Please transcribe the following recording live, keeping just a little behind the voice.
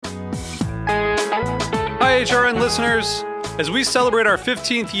HRN listeners. As we celebrate our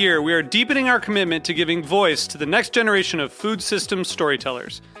 15th year, we are deepening our commitment to giving voice to the next generation of food systems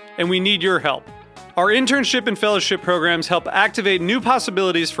storytellers, and we need your help. Our internship and fellowship programs help activate new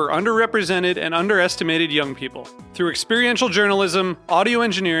possibilities for underrepresented and underestimated young people through experiential journalism, audio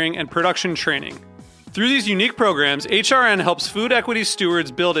engineering, and production training. Through these unique programs, HRN helps food equity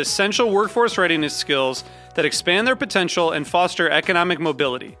stewards build essential workforce readiness skills that expand their potential and foster economic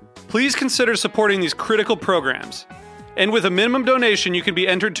mobility. Please consider supporting these critical programs. And with a minimum donation, you can be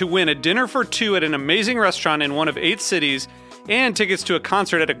entered to win a dinner for two at an amazing restaurant in one of 8 cities and tickets to a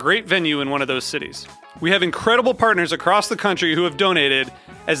concert at a great venue in one of those cities. We have incredible partners across the country who have donated,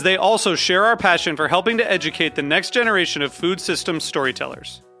 as they also share our passion for helping to educate the next generation of food systems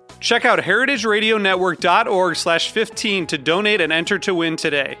storytellers. Check out heritageradionetwork.org/15 to donate and enter to win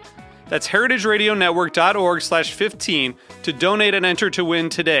today. That's heritageradionetwork.org/15 to donate and enter to win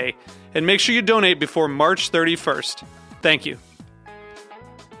today. And make sure you donate before March 31st. Thank you.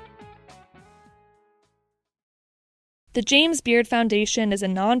 The James Beard Foundation is a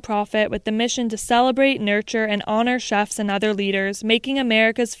nonprofit with the mission to celebrate, nurture, and honor chefs and other leaders, making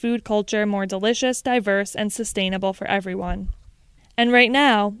America's food culture more delicious, diverse, and sustainable for everyone. And right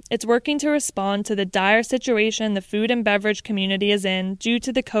now, it's working to respond to the dire situation the food and beverage community is in due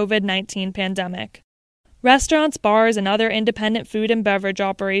to the COVID-19 pandemic. Restaurants, bars, and other independent food and beverage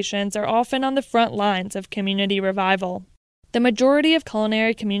operations are often on the front lines of community revival. The majority of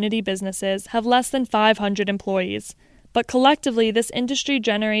culinary community businesses have less than 500 employees, but collectively this industry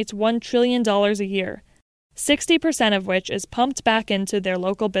generates $1 trillion a year, 60% of which is pumped back into their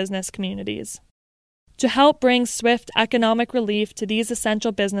local business communities. To help bring swift economic relief to these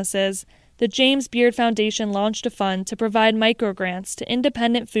essential businesses, the James Beard Foundation launched a fund to provide microgrants to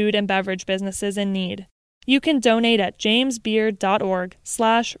independent food and beverage businesses in need. You can donate at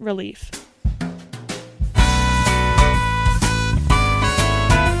jamesbeard.org/relief.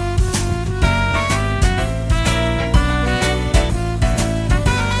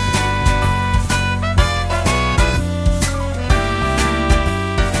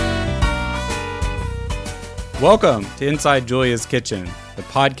 Welcome to Inside Julia's Kitchen, the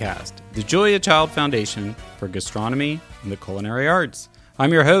podcast, the Julia Child Foundation for Gastronomy and the Culinary Arts.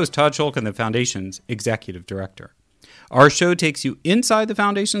 I'm your host, Todd Shulkin, the Foundation's Executive Director. Our show takes you inside the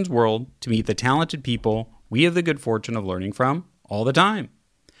Foundation's world to meet the talented people we have the good fortune of learning from all the time.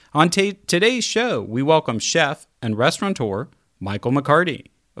 On today's show, we welcome chef and restaurateur Michael McCarty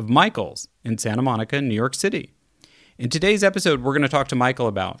of Michael's in Santa Monica, New York City. In today's episode, we're going to talk to Michael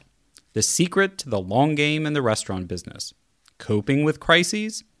about the secret to the long game in the restaurant business, coping with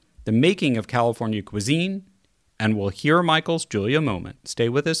crises, the making of California cuisine, and we'll hear Michael's Julia moment. Stay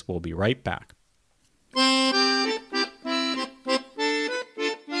with us. We'll be right back.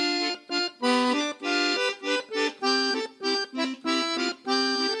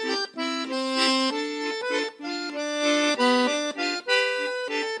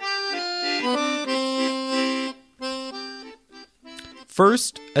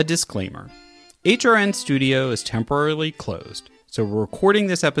 First, a disclaimer. HRN Studio is temporarily closed, so we're recording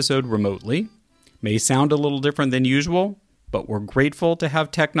this episode remotely. May sound a little different than usual, but we're grateful to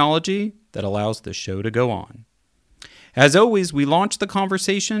have technology that allows the show to go on. As always, we launch the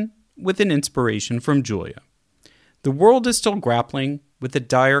conversation with an inspiration from Julia. The world is still grappling with the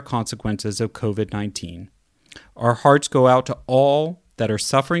dire consequences of COVID-19. Our hearts go out to all that are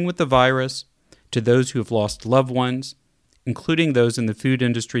suffering with the virus, to those who have lost loved ones, including those in the food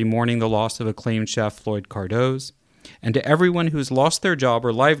industry mourning the loss of acclaimed chef Floyd Cardoz, and to everyone who has lost their job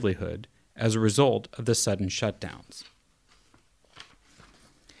or livelihood as a result of the sudden shutdowns.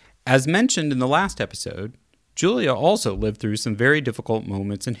 As mentioned in the last episode, Julia also lived through some very difficult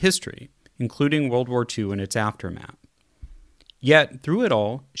moments in history, including World War II and its aftermath. Yet, through it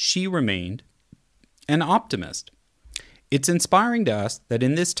all, she remained an optimist. It's inspiring to us that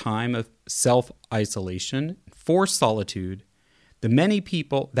in this time of self-isolation, forced solitude, many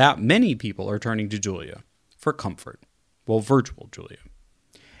people are turning to Julia for comfort. Well, virtual Julia.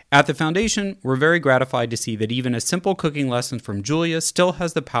 At the Foundation, we're very gratified to see that even a simple cooking lesson from Julia still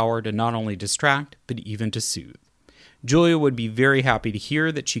has the power to not only distract, but even to soothe. Julia would be very happy to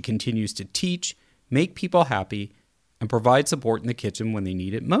hear that she continues to teach, make people happy, and provide support in the kitchen when they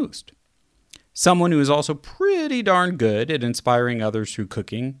need it most. Someone who is also pretty darn good at inspiring others through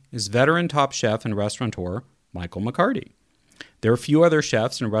cooking is veteran top chef and restaurateur Michael McCarty. There are few other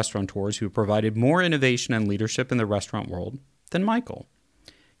chefs and restaurateurs who have provided more innovation and leadership in the restaurant world than Michael.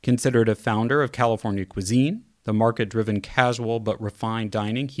 Considered a founder of California cuisine, the market-driven casual but refined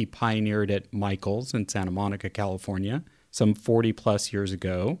dining he pioneered at Michael's in Santa Monica, California, some 40-plus years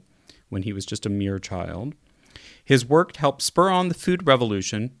ago, when he was just a mere child. His work helped spur on the food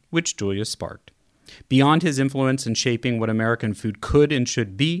revolution, which Julia sparked. Beyond his influence in shaping what American food could and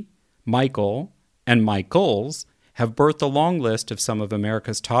should be, Michael and Michaels have birthed a long list of some of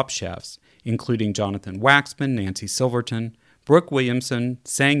America's top chefs, including Jonathan Waxman, Nancy Silverton, Brooke Williamson,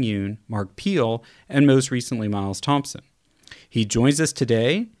 Sang Yoon, Mark Peel, and most recently Miles Thompson. He joins us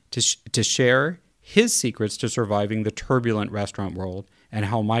today to share his secrets to surviving the turbulent restaurant world and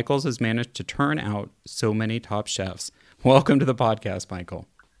how Michaels has managed to turn out so many top chefs. Welcome to the podcast, Michael.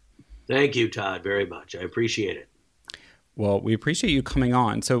 Thank you, Todd, very much. I appreciate it. Well, we appreciate you coming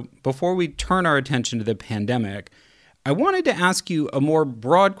on. So before we turn our attention to the pandemic, I wanted to ask you a more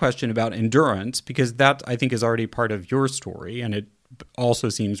broad question about endurance, because that, I think, is already part of your story, and it also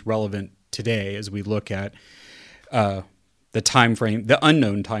seems relevant today as we look at the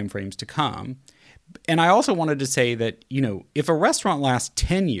unknown timeframes to come. And I also wanted to say that, if a restaurant lasts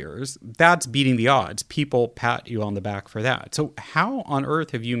 10 years, that's beating the odds. People pat you on the back for that. So how on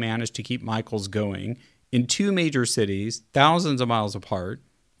earth have you managed to keep Michael's going in two major cities, thousands of miles apart,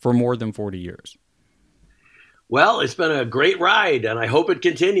 for more than 40 years? Well, it's been a great ride, and I hope it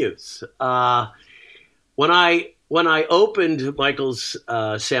continues. When I opened Michael's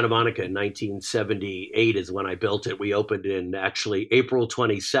Santa Monica in 1978 is when I built it. We opened in actually April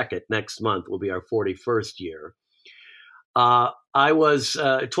 22nd. Next month will be our 41st year. I was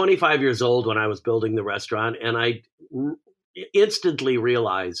 25 years old when I was building the restaurant, and I instantly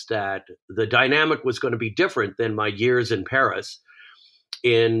realized that the dynamic was going to be different than my years in Paris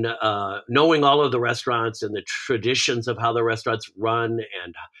in knowing all of the restaurants and the traditions of how the restaurants run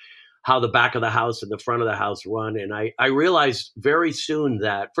and how the back of the house and the front of the house run. And I realized very soon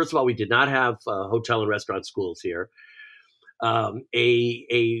that, first of all, we did not have hotel and restaurant schools here. A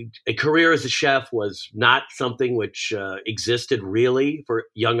career as a chef was not something which existed really for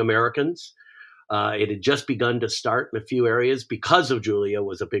young Americans. It had just begun to start in a few areas because of Julia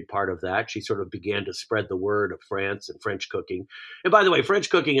was a big part of that. She sort of began to spread the word of France and French cooking. And by the way,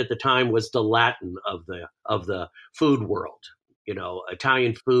 French cooking at the time was the Latin of the food world.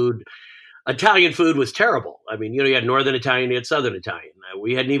 Italian food was terrible. I mean, you had Northern Italian, you had Southern Italian.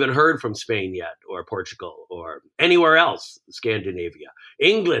 We hadn't even heard from Spain yet, or Portugal, or anywhere else, Scandinavia,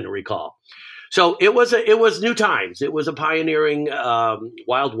 England, recall. So it was new times. It was a pioneering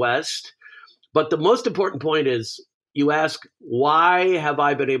Wild West. But the most important point is, you ask, why have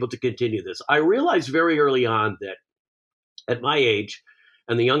I been able to continue this? I realized very early on that at my age,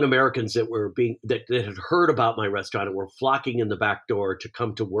 and the young Americans that had heard about my restaurant and were flocking in the back door to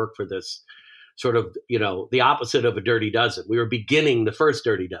come to work for this sort of, the opposite of a dirty dozen. We were beginning the first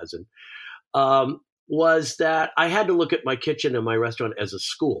dirty dozen, was that I had to look at my kitchen and my restaurant as a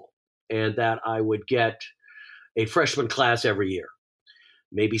school, and that I would get a freshman class every year.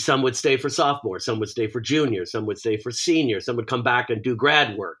 Maybe some would stay for sophomore, some would stay for junior, some would stay for senior, some would come back and do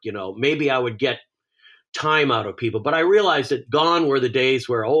grad work. Maybe I would get time out of people. But I realized that gone were the days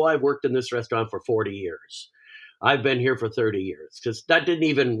where, I've worked in this restaurant for 40 years. I've been here for 30 years, because that didn't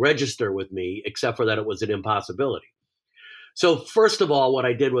even register with me, except for that it was an impossibility. So first of all, what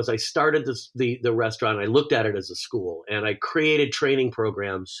I did was I started the restaurant. I looked at it as a school, and I created training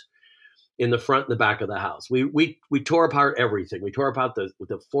programs in the front and the back of the house. We tore apart everything. We tore apart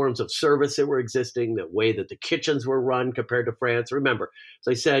the forms of service that were existing, the way that the kitchens were run compared to France. Remember, as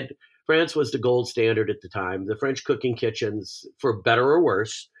I said, France was the gold standard at the time. The French cooking kitchens, for better or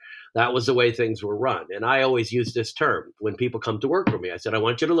worse, that was the way things were run. And I always use this term when people come to work for me. I said, I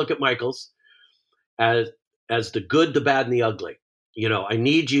want you to look at Michael's as the good, the bad, and the ugly. I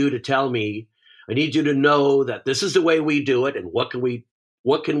need you to tell me, I need you to know that this is the way we do it, and what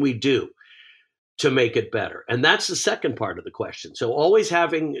can we do to make it better? And that's the second part of the question. So always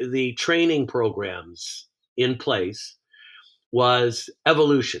having the training programs in place was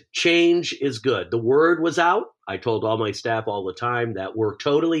evolution. Change is good. The word was out. I told all my staff all the time that we're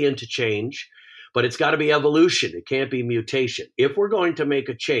totally into change, but it's got to be evolution. It can't be mutation. If we're going to make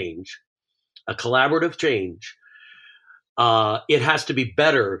a change, a collaborative change, it has to be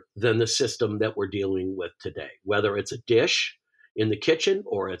better than the system that we're dealing with today, whether it's a dish in the kitchen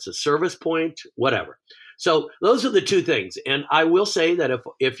or it's a service point, whatever. So those are the two things. And I will say that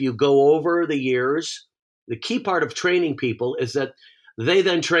if you go over the years, the key part of training people is that they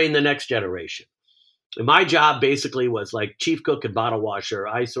then train the next generation. And my job basically was like chief cook and bottle washer.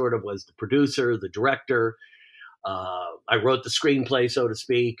 I sort of was the producer, the director. I wrote the screenplay, so to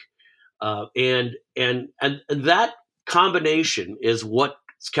speak. And that combination is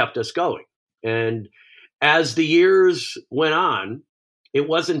what's kept us going. And as the years went on, it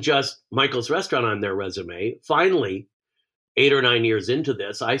wasn't just Michael's Restaurant on their resume. Finally, 8 or 9 years into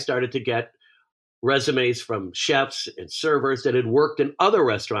this, I started to get resumes from chefs and servers that had worked in other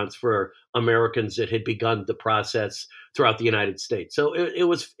restaurants for Americans that had begun the process throughout the United States. So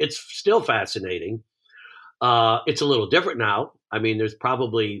it's still fascinating. It's a little different now. I mean, there's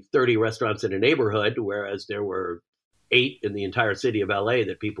probably 30 restaurants in a neighborhood, whereas there were 8 in the entire city of LA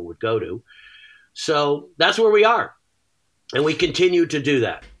that people would go to. So that's where we are. And we continue to do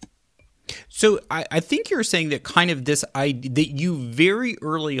that. So I think you're saying that kind of this idea that you very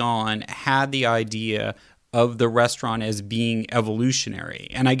early on had the idea of the restaurant as being evolutionary.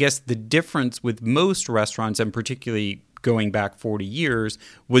 And I guess the difference with most restaurants, and particularly going back 40 years,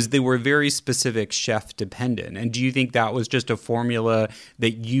 was they were very specific chef dependent. And do you think that was just a formula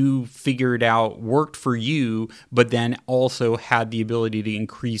that you figured out worked for you, but then also had the ability to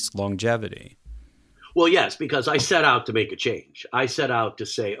increase longevity? Well, yes, because I set out to make a change. I set out to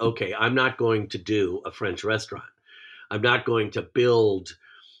say, okay, I'm not going to do a French restaurant. I'm not going to build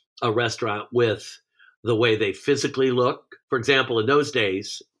a restaurant with the way they physically look. For example, in those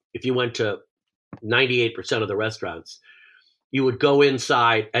days, if you went to 98% of the restaurants, you would go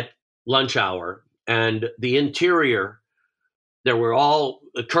inside at lunch hour, and the interior, there were all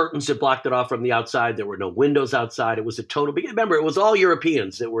the curtains that blocked it off from the outside. There were no windows outside. It was a total, remember, it was all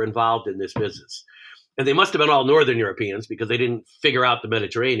Europeans that were involved in this business. And they must have been all Northern Europeans because they didn't figure out the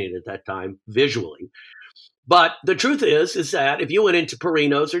Mediterranean at that time visually. But the truth is that if you went into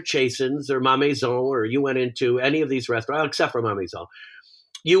Perino's or Chasen's or Ma Maison, or you went into any of these restaurants, except for Ma Maison,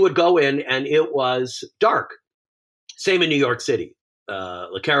 you would go in and it was dark. Same in New York City,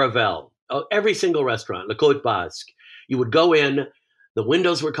 Le Caravelle, every single restaurant, Le Côte Basque. You would go in, the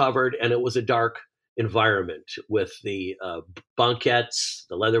windows were covered, and it was a dark environment with the banquettes,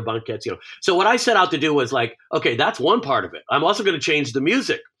 the leather banquettes, So what I set out to do was like, okay, that's one part of it. I'm also going to change the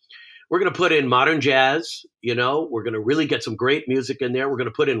music. We're going to put in modern jazz, we're going to really get some great music in there. We're going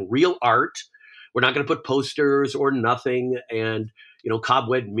to put in real art. We're not going to put posters or nothing and,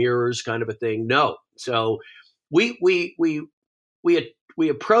 cobweb mirrors kind of a thing. No. So we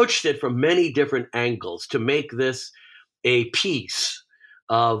approached it from many different angles to make this a piece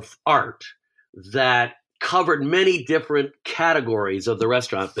of art that covered many different categories of the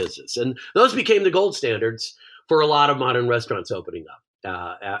restaurant business. And those became the gold standards for a lot of modern restaurants opening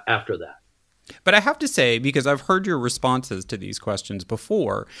up after that. But I have to say, because I've heard your responses to these questions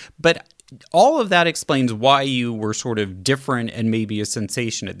before, but all of that explains why you were sort of different and maybe a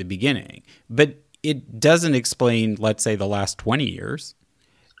sensation at the beginning. But it doesn't explain, let's say, the last 20 years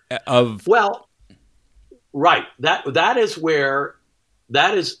of... Well, right. That is where...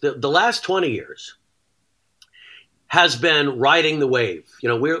 That is the last 20 years has been riding the wave. We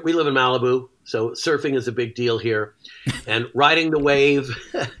live in Malibu, so surfing is a big deal here. And riding the wave,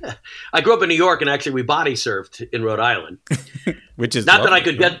 I grew up in New York, and actually we body surfed in Rhode Island. Which is not that I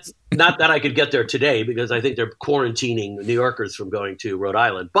could get there today, because I think they're quarantining New Yorkers from going to Rhode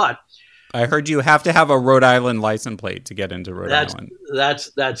Island. But I heard you have to have a Rhode Island license plate to get into Rhode Island.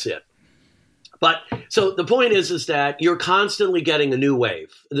 That's it. But so the point is that you're constantly getting a new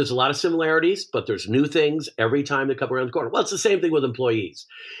wave. There's a lot of similarities, but there's new things every time they come around the corner. Well, it's the same thing with employees.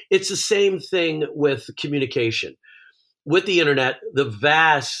 It's the same thing with communication. With the internet, the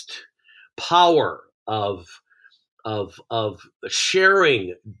vast power of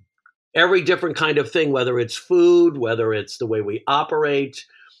sharing every different kind of thing, whether it's food, whether it's the way we operate,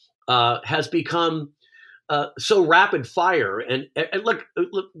 has become so rapid fire. And look,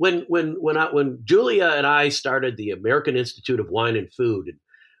 when Julia and I started the American Institute of Wine and Food in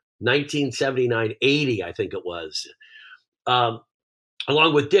 1979, 80, I think it was,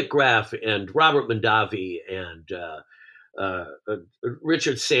 along with Dick Graff and Robert Mondavi and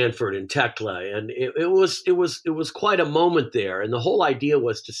Richard Sanford and Tekla, and it was quite a moment there. And the whole idea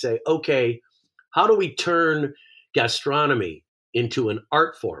was to say, okay, how do we turn gastronomy into an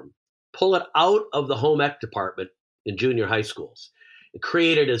art form? Pull it out of the home ec department in junior high schools and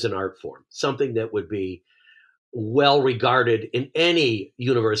create it as an art form, something that would be well regarded in any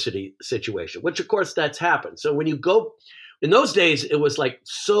university situation, which of course that's happened. So when you go, in those days, it was like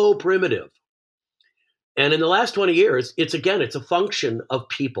so primitive. And in the last 20 years, it's a function of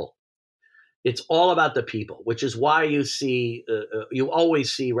people. It's all about the people, which is why you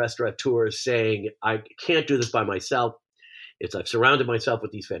always see restaurateurs saying, I can't do this by myself. I've surrounded myself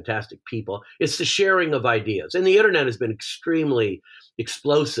with these fantastic people. It's the sharing of ideas. And the internet has been extremely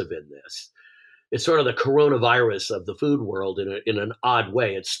explosive in this. It's sort of the coronavirus of the food world in an odd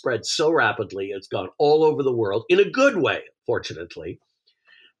way. It's spread so rapidly. It's gone all over the world in a good way, fortunately.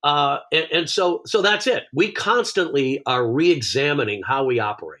 And so that's it. We constantly are re-examining how we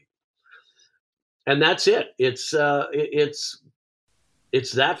operate. And that's it. It's that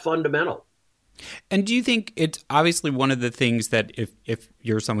fundamental. And do you think it's obviously one of the things that if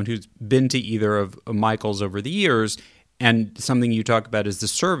you're someone who's been to either of Michael's over the years, and something you talk about is the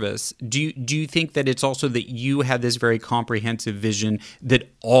service, do you think that it's also that you had this very comprehensive vision that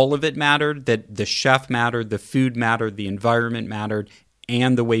all of it mattered, that the chef mattered, the food mattered, the environment mattered,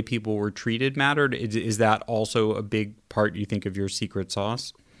 and the way people were treated mattered? Is that also a big part, you think, of your secret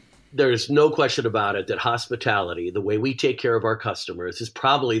sauce? There's no question about it that hospitality, the way we take care of our customers, is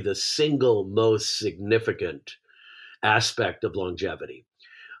probably the single most significant aspect of longevity.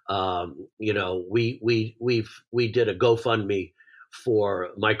 We did a GoFundMe for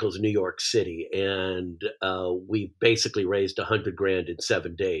Michael's New York City, and we basically raised $100,000 in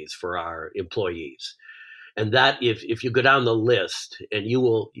 7 days for our employees. And that, if you go down the list, and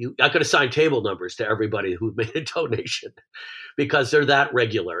I could assign table numbers to everybody who made a donation because they're that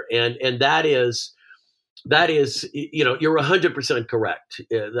regular. And that is, you're 100% correct.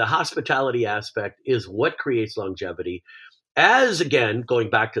 The hospitality aspect is what creates longevity. As, again, going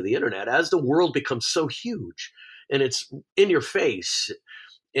back to the internet, as the world becomes so huge and it's in your face,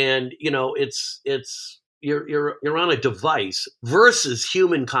 and you're on a device versus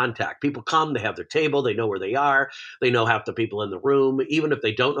human contact. People come, they have their table, they know where they are, they know half the people in the room. Even if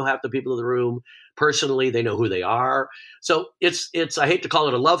they don't know half the people in the room personally, they know who they are. So it's I hate to call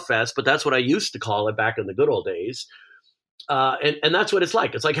it a love fest, but that's what I used to call it back in the good old days. And that's what it's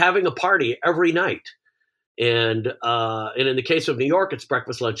like. It's like having a party every night. And in the case of New York, it's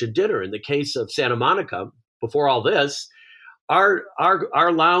breakfast, lunch, and dinner. In the case of Santa Monica, before all this,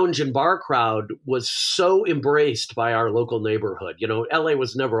 our lounge and bar crowd was so embraced by our local neighborhood. LA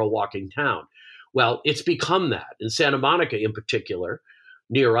was never a walking town. Well, it's become that. In Santa Monica, in particular,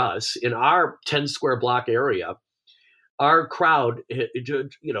 near us, in our 10 square block area, our crowd,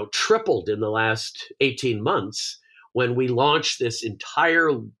 tripled in the last 18 months when we launched this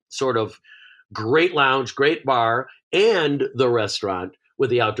entire sort of great lounge, great bar, and the restaurant with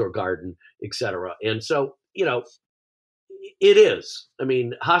the outdoor garden, et cetera. And so, it is. I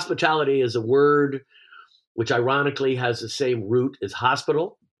mean, hospitality is a word which ironically has the same root as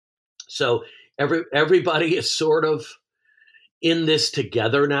hospital. So everybody is sort of in this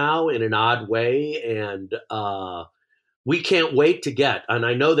together now in an odd way. And we can't wait to get, and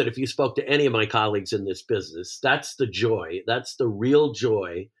I know that if you spoke to any of my colleagues in this business, that's the joy. That's the real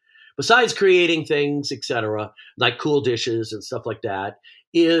joy. Besides creating things, et cetera, like cool dishes and stuff like that,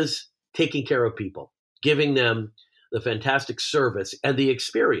 is taking care of people, giving them the fantastic service and the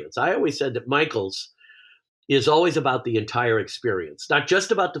experience. I always said that Michael's is always about the entire experience, not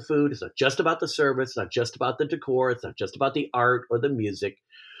just about the food. It's not just about the service. It's not just about the decor. It's not just about the art or the music.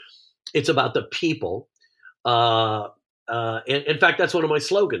 It's about the people. And in fact, that's one of my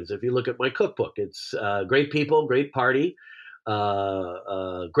slogans. If you look at my cookbook, it's great people, great party,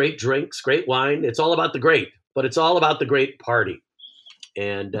 great drinks, great wine. It's all about the great, but it's all about the great party.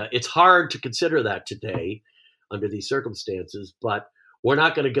 And it's hard to consider that today under these circumstances, but we're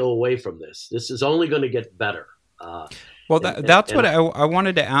not going to go away from this. This is only going to get better. That's what I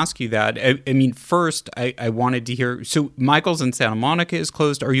wanted to ask you that. I mean, first, I wanted to hear, so Michael's in Santa Monica is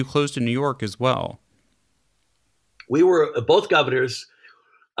closed. Are you closed in New York as well? We were, both governors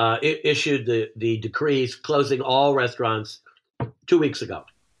issued the decrees closing all restaurants 2 weeks ago.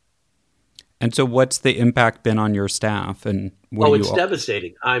 And so what's the impact been on your staff? And it's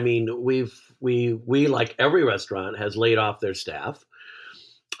devastating. I mean, we like every restaurant has laid off their staff.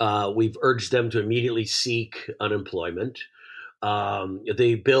 We've urged them to immediately seek unemployment.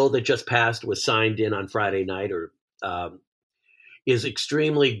 The bill that just passed was signed in on Friday night, is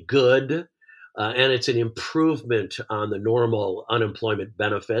extremely good. And it's an improvement on the normal unemployment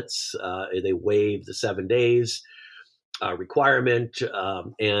benefits. They waive the 7 days requirement,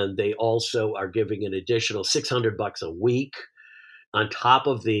 and they also are giving an additional $600 a week on top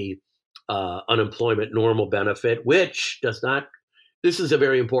of the unemployment normal benefit, which does not. This is a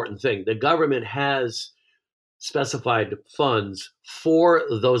very important thing. The government has specified funds for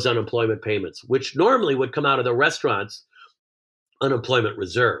those unemployment payments, which normally would come out of the restaurant's unemployment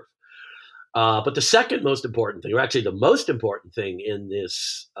reserve. But the second most important thing, or actually the most important thing in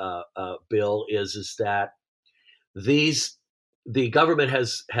this bill is that the government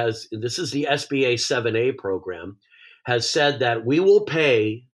has, this is the SBA 7A program, has said that we will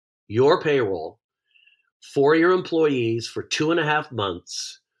pay your payroll for your employees for 2.5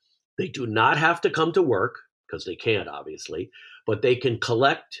 months. They do not have to come to work because they can't, obviously, but they can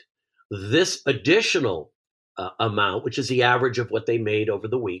collect this additional amount, which is the average of what they made over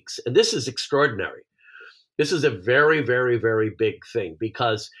the weeks. And this is extraordinary. This is a very, very, very big thing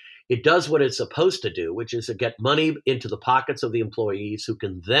because it does what it's supposed to do, which is to get money into the pockets of the employees who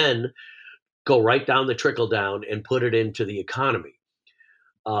can then go right down the trickle down and put it into the economy.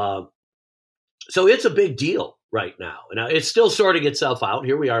 So it's a big deal right now. Now it's still sorting itself out.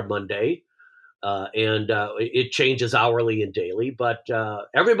 Here we are Monday, and it changes hourly and daily, but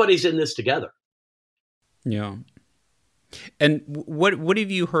everybody's in this together. Yeah. And what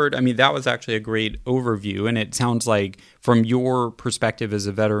have you heard? I mean, that was actually a great overview, and it sounds like from your perspective as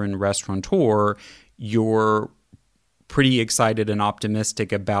a veteran restaurateur, you're pretty excited and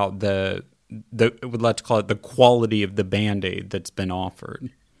optimistic about the let's call it the quality of the Band-Aid that's been offered.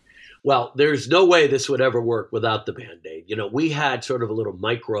 Well, there's no way this would ever work without the Band-Aid. You know, we had sort of a little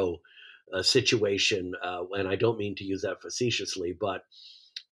micro situation, and I don't mean to use that facetiously, but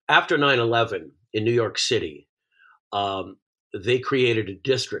after 9/11 in New York City, they created a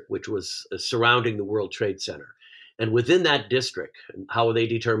district which was surrounding the World Trade Center. And within that district, and how they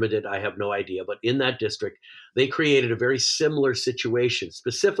determined it, I have no idea. But in that district, they created a very similar situation,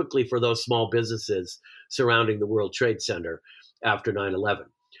 specifically for those small businesses surrounding the World Trade Center after 9/11.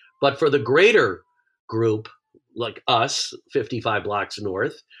 But for the greater group, like us, 55 blocks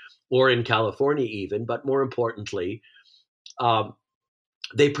north, or in California even, but more importantly,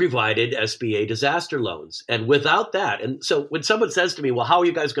 they provided SBA disaster loans. And without that, and so when someone says to me, well, how are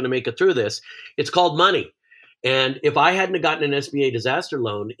you guys going to make it through this? It's called money. And if I hadn't gotten an SBA disaster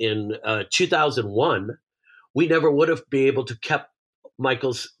loan in 2001, we never would have been able to keep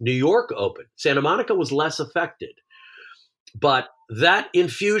Michael's New York open. Santa Monica was less affected. But that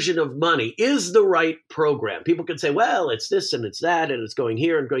infusion of money is the right program. People can say, well, it's this and it's that, and it's going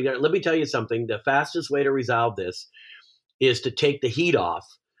here and going there. Let me tell you something. The fastest way to resolve this is to take the heat off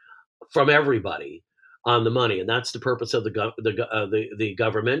from everybody on the money. And that's the purpose of the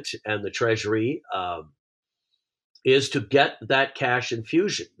government and the Treasury, is to get that cash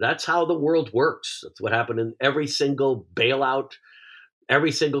infusion. That's how the world works. That's what happened in every single bailout,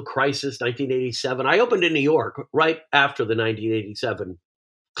 every single crisis, 1987. I opened in New York right after the 1987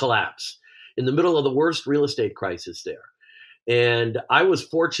 collapse, in the middle of the worst real estate crisis there. And I was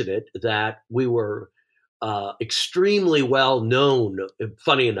fortunate that we were extremely well known,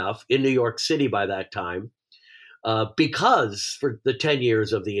 funny enough, in New York City by that time, because for the 10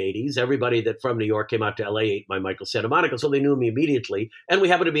 years of the 80s, everybody that from New York came out to LA ate my Michael Santa Monica, so they knew me immediately, and we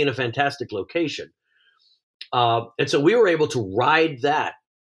happened to be in a fantastic location. And so we were able to ride that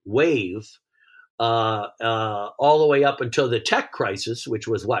wave all the way up until the tech crisis, which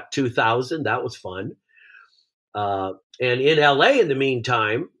was 2000. That was fun. And in LA, in the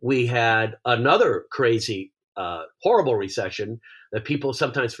meantime, we had another crazy, horrible recession that people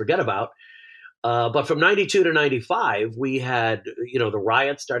sometimes forget about. But from 92 to 95, we had, the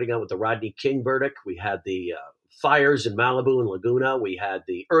riots starting out with the Rodney King verdict. We had the fires in Malibu and Laguna. We had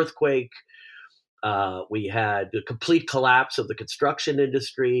the earthquake. We had the complete collapse of the construction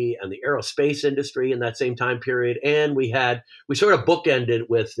industry and the aerospace industry in that same time period. And we sort of bookended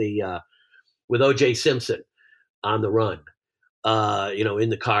with with O.J. Simpson on the run, in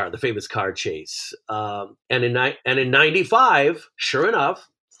the car, the famous car chase. And in 95, sure enough,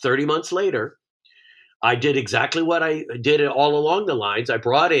 30 months later, I did exactly what I did all along the lines. I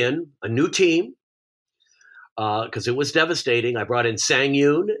brought in a new team because it was devastating. I brought in Sang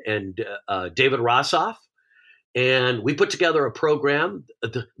Yoon and David Rossoff, and we put together a program,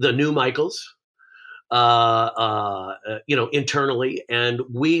 the New Michaels, internally, and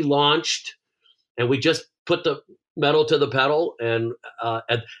we launched, and we just put the metal to the pedal, and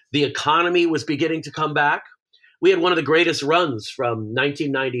the economy was beginning to come back. We had one of the greatest runs from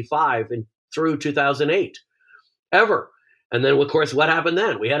 1995 and through 2008 ever. And then, of course, what happened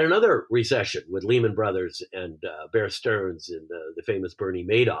then? We had another recession with Lehman Brothers and Bear Stearns and the famous Bernie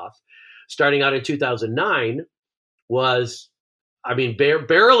Madoff. Starting out in 2009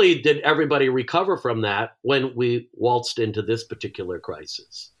 barely did everybody recover from that when we waltzed into this particular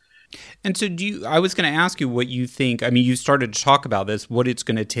crisis. And so I was going to ask you what you think. I mean, you started to talk about this, what it's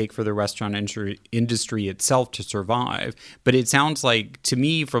going to take for the restaurant industry itself to survive. But it sounds like, to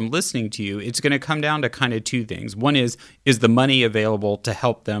me, from listening to you, it's going to come down to kind of two things. One is the money available to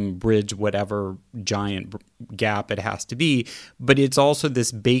help them bridge whatever giant gap it has to be? But it's also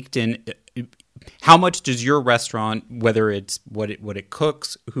this baked in. How much does your restaurant, whether it's what it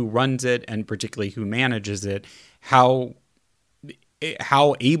cooks, who runs it, and particularly who manages it, how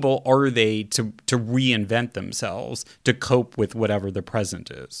able are they to reinvent themselves to cope with whatever the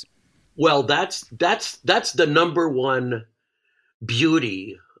present is? Well, that's the number one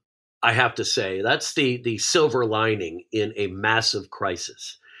beauty, I have to say. That's the silver lining in a massive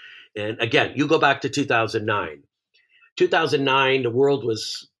crisis. And again, you go back to 2009. 2009, the world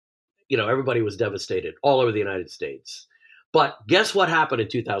was, everybody was devastated all over the United States. But guess what happened in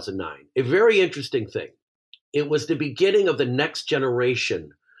 2009? A very interesting thing. It was the beginning of the next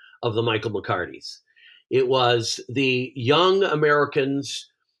generation of the Michael McCartys. It was the young Americans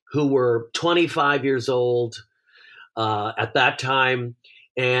who were 25 years old at that time,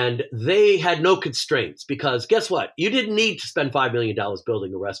 and they had no constraints because guess what? You didn't need to spend $5 million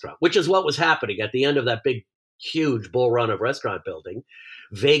building a restaurant, which is what was happening at the end of that big, huge bull run of restaurant building.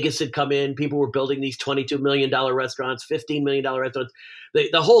 Vegas had come in. People were building these $22 million restaurants, $15 million restaurants.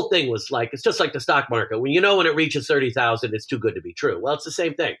 The whole thing was like, it's just like the stock market. When it reaches 30,000, it's too good to be true. Well, it's the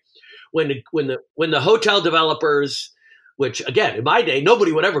same thing. When the hotel developers, which again, in my day,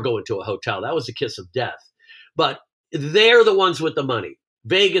 nobody would ever go into a hotel. That was the kiss of death. But they're the ones with the money.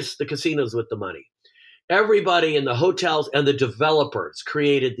 Vegas, the casinos with the money. Everybody in the hotels and the developers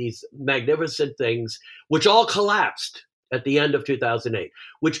created these magnificent things, which all collapsed at the end of 2008,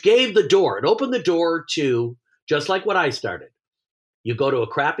 which gave the door, it opened the door to, just like what I started. You go to a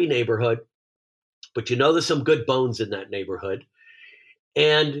crappy neighborhood, but there's some good bones in that neighborhood,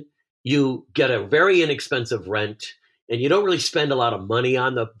 and you get a very inexpensive rent, and you don't really spend a lot of money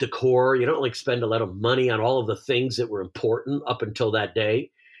on the decor. You don't spend a lot of money on all of the things that were important up until that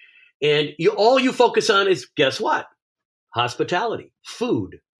day. And all you focus on is, guess what? Hospitality,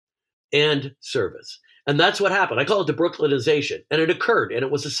 food, and service. And that's what happened. I call it the Brooklynization. And it occurred. And it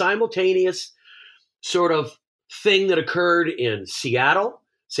was a simultaneous sort of thing that occurred in Seattle,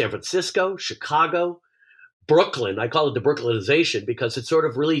 San Francisco, Chicago, Brooklyn. I call it the Brooklynization because it sort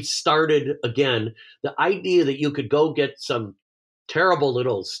of really started again the idea that you could go get some terrible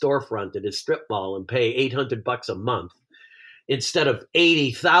little storefront at a strip mall and pay $800 a month instead of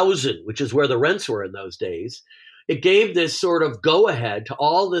 $80,000, which is where the rents were in those days. It gave this sort of go-ahead to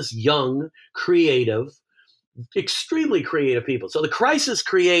all this young, creative, extremely creative people. So the crisis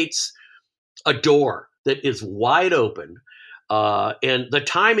creates a door that is wide open, and the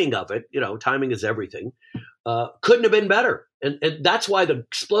timing of it, timing is everything, couldn't have been better. And that's why the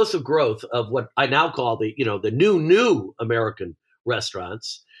explosive growth of what I now call the new American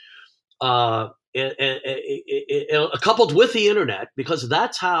restaurants, and coupled with the internet, because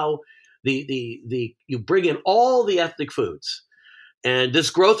that's how you bring in all the ethnic foods, and this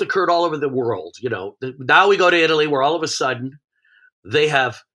growth occurred all over the world. Now we go to Italy, where all of a sudden they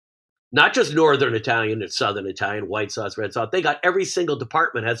have not just Northern Italian and Southern Italian, white sauce, red sauce. They got every single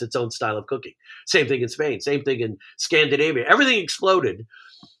department has its own style of cooking. Same thing in Spain, same thing in Scandinavia. Everything exploded.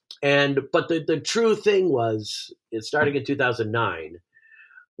 But the true thing was, starting in 2009,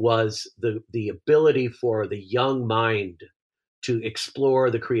 was the ability for the young mind to explore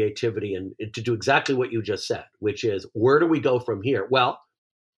the creativity and to do exactly what you just said, which is, where do we go from here? Well,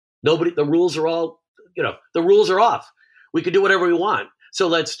 the rules are all, the rules are off. We can do whatever we want. So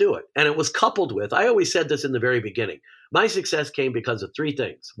let's do it. And it was coupled with, I always said this in the very beginning, my success came because of three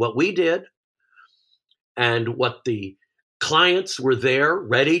things: what we did, and what the clients were there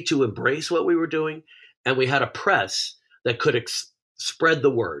ready to embrace what we were doing, and we had a press that could spread the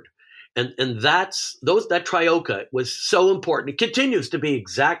word. And that trioca was so important. It continues to be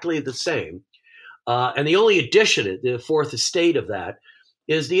exactly the same. And the only addition, the fourth estate of that,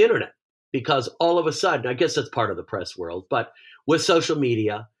 is the internet. Because all of a sudden, I guess that's part of the press world, but with social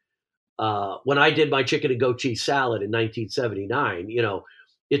media, when I did my chicken and goat cheese salad in 1979,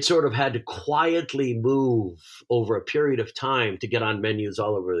 it sort of had to quietly move over a period of time to get on menus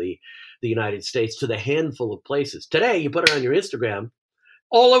all over the United States to the handful of places. Today, you put it on your Instagram,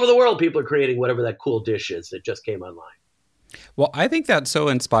 all over the world, people are creating whatever that cool dish is that just came online. Well, I think that's so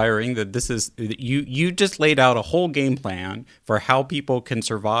inspiring that this is, you just laid out a whole game plan for how people can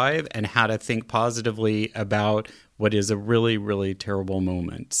survive and how to think positively about what is a really, really terrible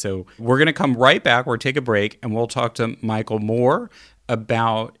moment. So we're going to come right back. We'll take a break, and we'll talk to Michael more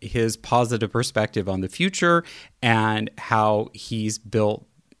about his positive perspective on the future and how he's built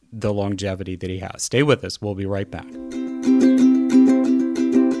the longevity that he has. Stay with us. We'll be right back.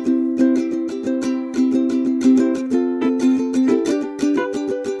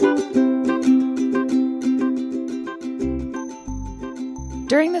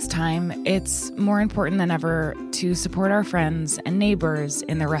 During this time, it's more important than ever to support our friends and neighbors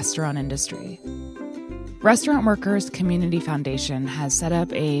in the restaurant industry. Restaurant Workers Community Foundation has set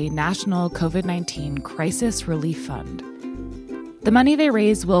up a national COVID-19 crisis relief fund. The money they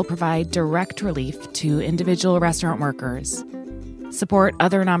raise will provide direct relief to individual restaurant workers, support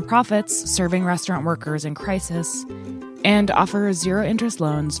other nonprofits serving restaurant workers in crisis, and offer zero-interest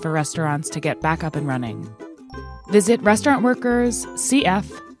loans for restaurants to get back up and running. Visit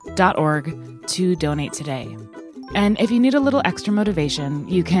restaurantworkerscf.org to donate today. And if you need a little extra motivation,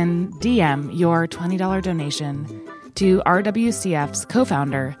 you can DM your $20 donation to RWCF's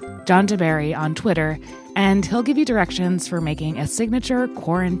co-founder, John Jaberry, on Twitter, and he'll give you directions for making a signature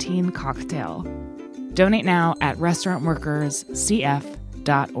quarantine cocktail. Donate now at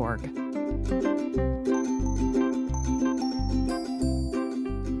restaurantworkerscf.org.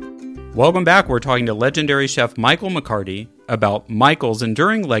 Welcome back. We're talking to legendary chef Michael McCarty about Michael's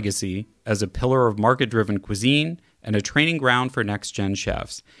enduring legacy as a pillar of market-driven cuisine and a training ground for next-gen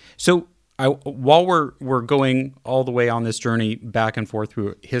chefs. So while we're going all the way on this journey back and forth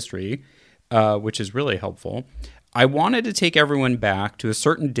through history, which is really helpful, I wanted to take everyone back to a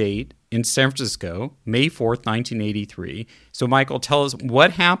certain date in San Francisco, May 4th, 1983. So Michael, tell us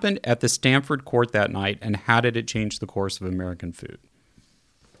what happened at the Stanford Court that night and how did it change the course of American food?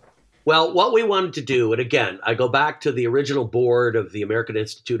 Well, what we wanted to do, and again, I go back to the original board of the American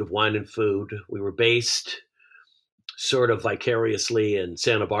Institute of Wine and Food. We were based sort of vicariously in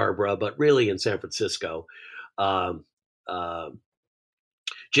Santa Barbara, but really in San Francisco. Jim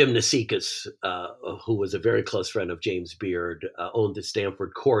Nasikas, who was a very close friend of James Beard, owned the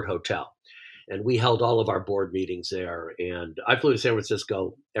Stanford Court Hotel. And we held all of our board meetings there. And I flew to San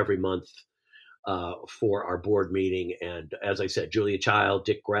Francisco every month for our board meeting. And as I said, Julia Child,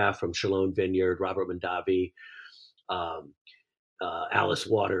 Dick Graff from Shalom Vineyard, Robert Mondavi, Alice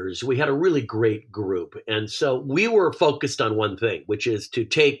Waters. We had a really great group. And so we were focused on one thing, which is to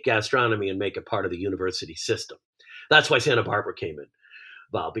take gastronomy and make it part of the university system. That's why Santa Barbara came in,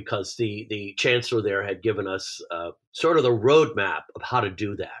 Val, because the chancellor there had given us sort of the roadmap of how to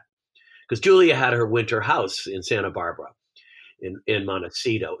do that. Because Julia had her winter house in Santa Barbara. In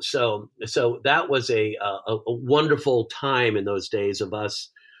Montecito. So that was a wonderful time in those days of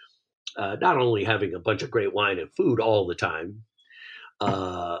us not only having a bunch of great wine and food all the time,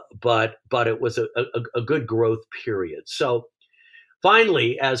 but it was a good growth period. So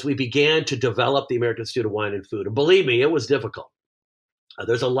finally, as we began to develop the American Institute of Wine and Food, and believe me, it was difficult.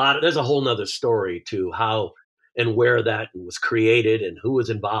 There's a whole nother story to how and where that was created and who was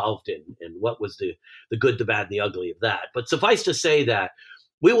involved and what was the good, the bad, and the ugly of that. But suffice to say that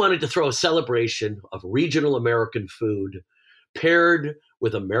we wanted to throw a celebration of regional American food paired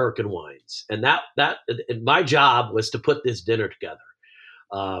with American wines. And that my job was to put this dinner together.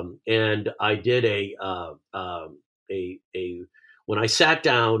 And I did when I sat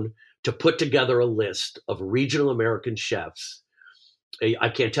down to put together a list of regional American chefs, I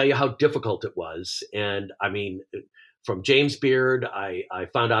can't tell you how difficult it was. And I mean, from James Beard, I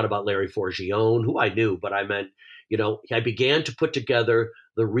found out about Larry Forgione, who I knew, but I meant, I began to put together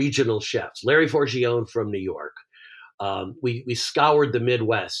the regional chefs. Larry Forgione from New York. We scoured the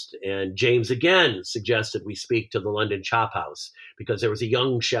Midwest, and James again suggested we speak to the London Chop House because there was a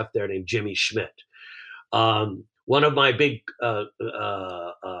young chef there named Jimmy Schmidt. One of my big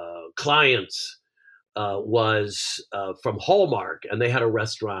clients was from Hallmark, and they had a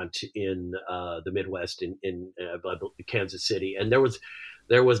restaurant in the Midwest in Kansas City, and there was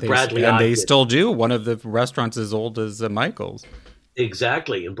Bradley, and they still do. One of the restaurants as old as Michael's.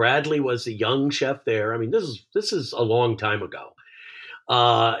 Exactly, and Bradley was a young chef there. I mean, this is a long time ago.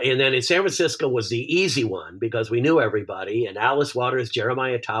 And then in San Francisco was the easy one because we knew everybody, and Alice Waters,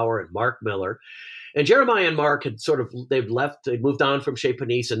 Jeremiah Tower, and Mark Miller. And Jeremiah and Mark had they'd moved on from Chez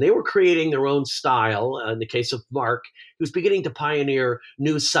Panisse, and they were creating their own style. In the case of Mark, he was beginning to pioneer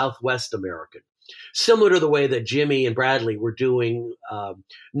new Southwest American, similar to the way that Jimmy and Bradley were doing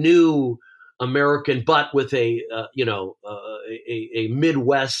new American, but with a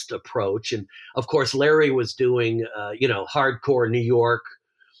Midwest approach. And of course, Larry was doing, hardcore New York.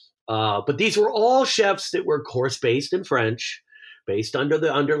 But these were all chefs that were, of course, based in French, based under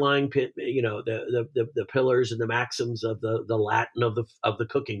the underlying, the pillars and the maxims of the Latin of the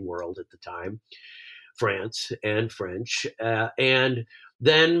cooking world at the time, France and French, and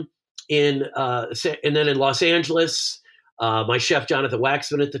then in Los Angeles, my chef Jonathan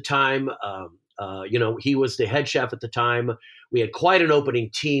Waxman at the time, he was the head chef at the time. We had quite an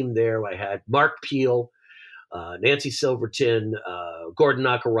opening team there. I had Mark Peel, Nancy Silverton, Gordon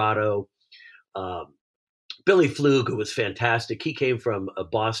Nacarado. Billy Flug, who was fantastic. He came from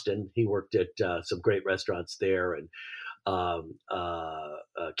Boston. He worked at some great restaurants there. And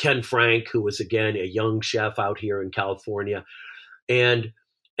Ken Frank, who was, again, a young chef out here in California. And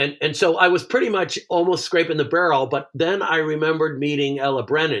so I was pretty much almost scraping the barrel. But then I remembered meeting Ella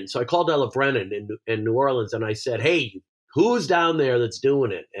Brennan. So I called Ella Brennan in New Orleans, and I said, hey, who's down there that's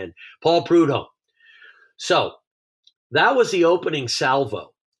doing it? And Paul Prudhomme. So that was the opening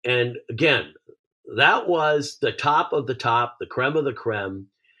salvo. And again, that was the top of the top, the creme of the creme.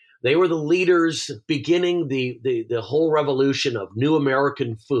 They were the leaders beginning the whole revolution of new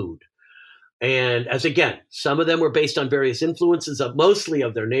American food. And as again, some of them were based on various influences of mostly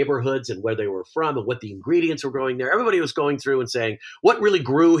of their neighborhoods and where they were from and what the ingredients were growing there. Everybody was going through and saying, what really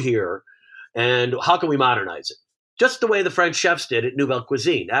grew here and how can we modernize it? Just the way the French chefs did at Nouvelle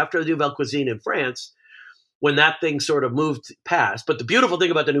Cuisine. After the Nouvelle Cuisine in France, when that thing sort of moved past. But the beautiful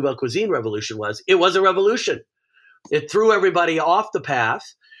thing about the Nouvelle Cuisine revolution was it was a revolution. It threw everybody off the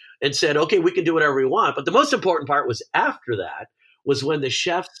path and said, okay, we can do whatever we want. But the most important part was after that was when the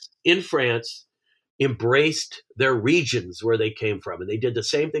chefs in France embraced their regions where they came from. And they did the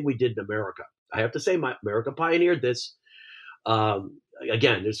same thing we did in America. I have to say, America pioneered this.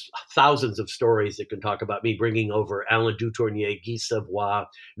 Again, there's thousands of stories that can talk about me bringing over Alain Dutournier, Guy Savoy,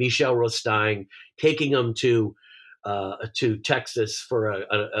 Michel Rostaing, taking them to Texas for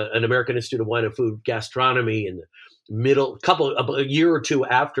an American Institute of Wine and Food Gastronomy in the a year or two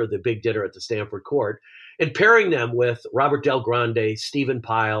after the big dinner at the Stanford Court, and pairing them with Robert Del Grande, Stephen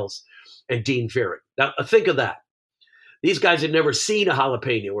Piles, and Dean Fearing. Now, think of that. These guys had never seen a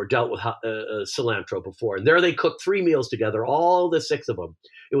jalapeno or dealt with cilantro before. And there they cooked 3 meals together, all the 6 of them.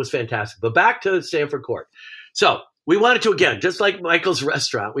 It was fantastic. But back to Stanford Court. So we wanted to, again, just like Michael's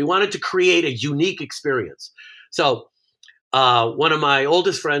restaurant, we wanted to create a unique experience. So one of my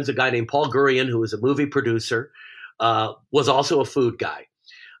oldest friends, a guy named Paul Gurian, who was a movie producer, was also a food guy.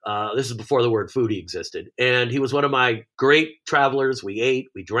 This is before the word foodie existed. And he was one of my great travelers. We ate,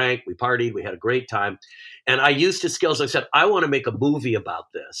 we drank, we partied, we had a great time. And I used his skills. I said, I want to make a movie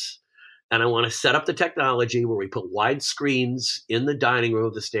about this. And I want to set up the technology where we put wide screens in the dining room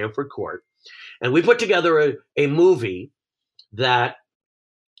of the Stanford Court. And we put together a movie that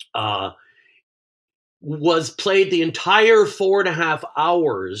was played the entire 4.5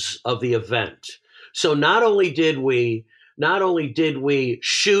 hours of the event. So not only did we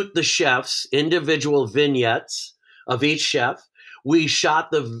shoot the chefs, individual vignettes of each chef, we shot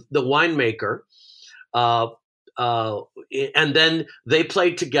the winemaker, and then they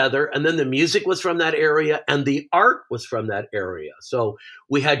played together, and then the music was from that area, and the art was from that area. So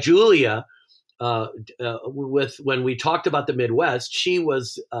we had Julia when we talked about the Midwest, she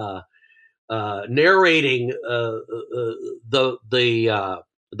was narrating the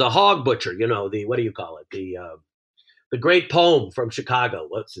hog butcher, what do you call it? The great poem from Chicago.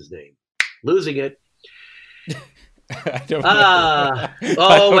 What's his name? Losing it. I don't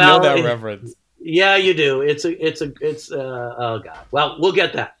know that reference. Yeah, you do. It's oh God. Well, we'll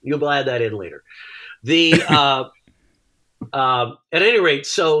get that. You'll add that in later. At any rate,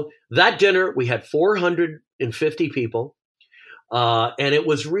 so that dinner we had 450 people, and it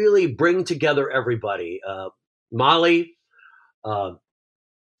was really bring together everybody. Molly,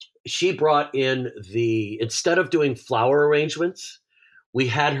 she brought in instead of doing flower arrangements, we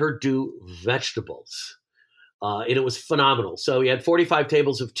had her do vegetables. And it was phenomenal. So we had 45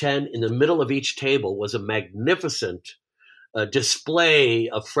 tables of 10. In the middle of each table was a magnificent display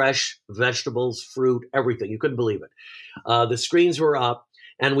of fresh vegetables, fruit, everything. You couldn't believe it. The screens were up,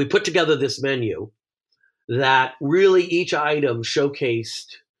 and we put together this menu that really each item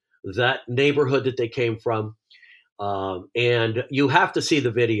showcased that neighborhood that they came from. And you have to see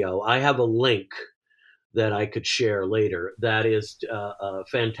the video. I have a link that I could share later. That is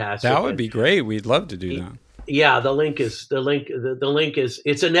fantastic. That would be great. We'd love to do that. Yeah, the link is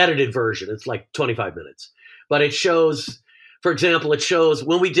it's an edited version. It's like 25 minutes, but it shows, for example,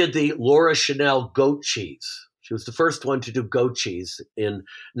 when we did the Laura Chanel goat cheese. She was the first one to do goat cheese in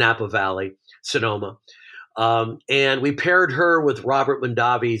Napa Valley, Sonoma. And we paired her with Robert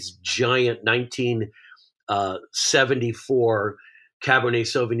Mondavi's giant 1974 Cabernet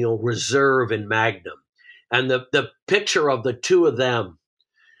Sauvignon Reserve in Magnum. And the picture of the two of them,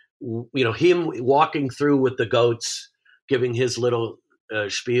 him walking through with the goats, giving his little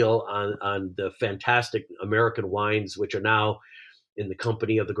spiel on the fantastic American wines, which are now in the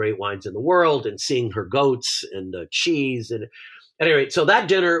company of the great wines in the world, and seeing her goats and the cheese. And at any rate, so that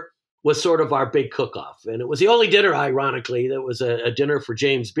dinner was sort of our big cook-off. And it was the only dinner, ironically, that was a dinner for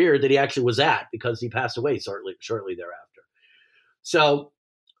James Beard that he actually was at, because he passed away shortly thereafter. So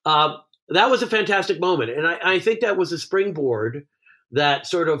that was a fantastic moment. And I think that was a springboard that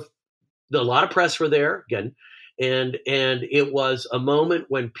sort of, a lot of press were there again. And it was a moment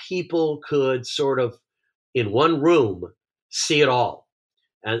when people could sort of, in one room, see it all.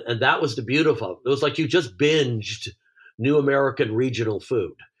 And that was the beautiful. It was like you just binged new American regional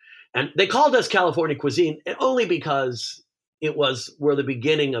food. And they called us California cuisine only because we're the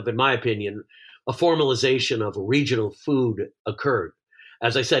beginning of, in my opinion, a formalization of regional food occurred.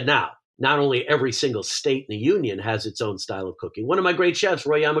 As I said, now, not only every single state in the union has its own style of cooking. One of my great chefs,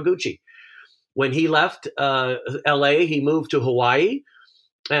 Roy Yamaguchi, when he left LA, he moved to Hawaii,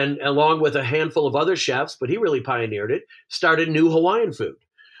 and along with a handful of other chefs, but he really pioneered it, started New Hawaiian Food.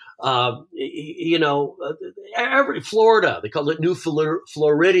 Every Florida, they called it New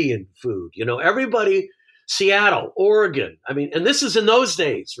Floridian Food. Everybody, Seattle, Oregon. I mean, and this is in those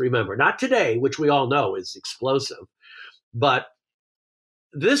days, remember, not today, which we all know is explosive. But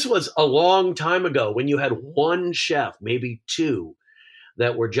this was a long time ago when you had one chef, maybe two,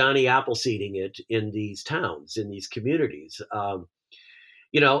 that were Johnny Appleseeding it in these towns, in these communities.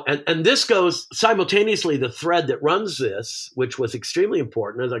 And this goes simultaneously, the thread that runs this, which was extremely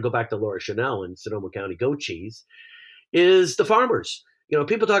important, as I go back to Laura Chanel and Sonoma County goat cheese, is the farmers.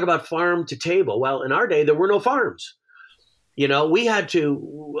 People talk about farm to table. Well, in our day, there were no farms. We had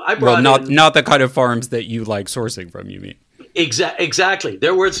to, not the kind of farms that you like sourcing from, you mean? Exactly.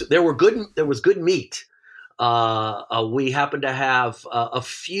 There was good meat. We happened to have a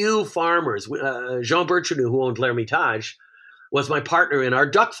few farmers. Jean Bertrand, who owned L'Hermitage, was my partner in our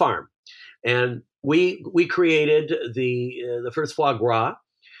duck farm, and we created the first foie gras,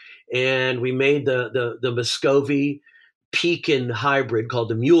 and we made the Muscovy Pekin hybrid called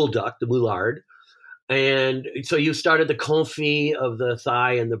the mule duck, the moulard. And so you started the confit of the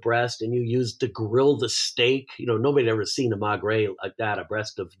thigh and the breast, and you used to grill the steak. Nobody had ever seen a magret like that, a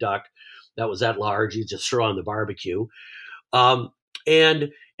breast of duck that was that large. You just throw on the barbecue. And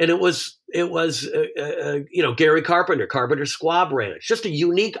it was Gary Carpenter Squab Ranch, just a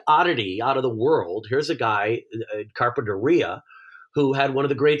unique oddity out of the world. Here's a guy, Carpinteria, who had one of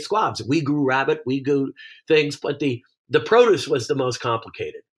the great squabs. We grew rabbit, we grew things, but the produce was the most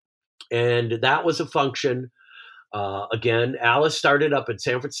complicated. And that was a function. Again, Alice started up in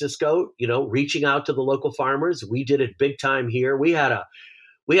San Francisco, reaching out to the local farmers. We did it big time here. We had a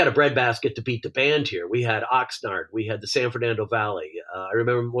breadbasket to beat the band here. We had Oxnard. We had the San Fernando Valley. I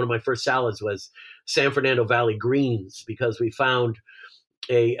remember one of my first salads was San Fernando Valley greens, because we found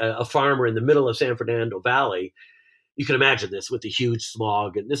a farmer in the middle of San Fernando Valley. You can imagine this with the huge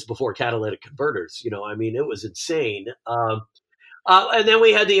smog, and this is before catalytic converters. It was insane. And then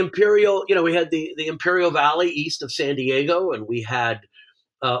we had the Imperial, we had the Imperial Valley east of San Diego, and we had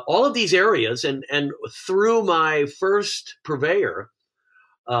all of these areas. And through my first purveyor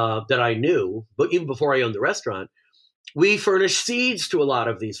that I knew, but even before I owned the restaurant, we furnished seeds to a lot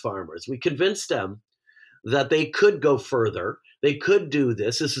of these farmers. We convinced them that they could go further. They could do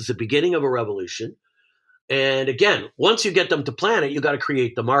this. This is the beginning of a revolution. And again, once you get them to plant it, you got to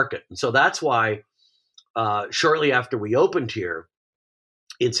create the market. And so that's why shortly after we opened here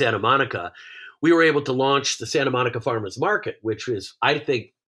in Santa Monica, we were able to launch the Santa Monica Farmers Market, which is,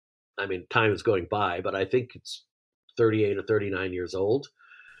 time is going by, but I think it's 38 or 39 years old.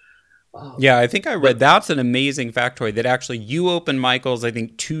 Yeah, I think I read that's an amazing factoid that actually you opened Michael's, I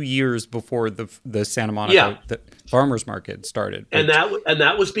think, 2 years before the Santa Monica the Farmers Market started. And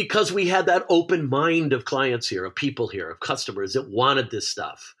that was because we had that open mind of clients here, of people here, of customers that wanted this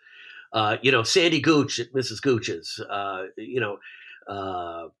stuff. Sandy Gooch at Mrs. Gooch's,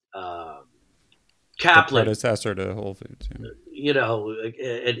 Kaplan, the predecessor to Whole Foods.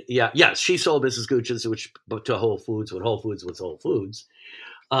 Yes, she sold Mrs. Gooch's, to Whole Foods when Whole Foods was Whole Foods.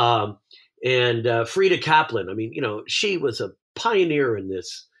 And Frida Kaplan, she was a pioneer in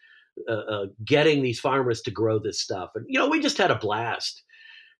this, getting these farmers to grow this stuff. And, we just had a blast.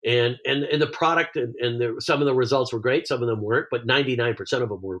 And the product and some of the results were great. Some of them weren't, but 99% of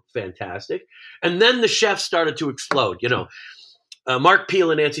them were fantastic. And then the chefs started to explode. Mark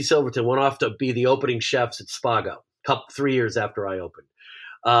Peel and Nancy Silverton went off to be the opening chefs at Spago 3 years after I opened.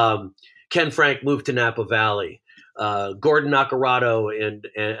 Ken Frank moved to Napa Valley. Gordon Nacarado and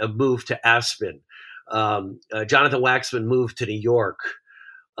moved to Aspen. Jonathan Waxman moved to New York.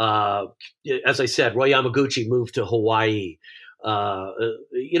 As I said, Roy Yamaguchi moved to Hawaii.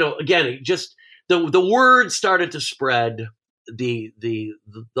 Again, just the word started to spread. The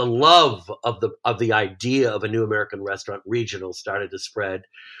love of the idea of a new American restaurant, regional, started to spread,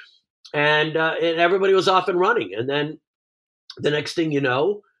 and everybody was off and running. And then the next thing you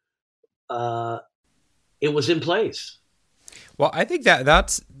know, it was in place. Well, I think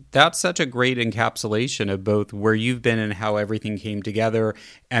that's such a great encapsulation of both where you've been and how everything came together,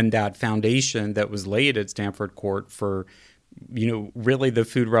 and that foundation that was laid at Stanford Court for, really the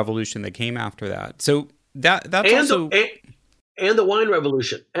food revolution that came after that. So that's also and the wine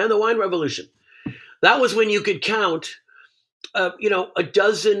revolution. That was when you could count, a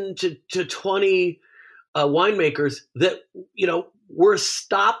dozen to 20 winemakers that were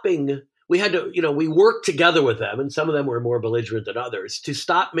stopping. We had to, we worked together with them, and some of them were more belligerent than others, to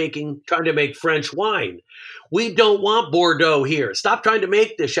stop trying to make French wine. We don't want Bordeaux here. Stop trying to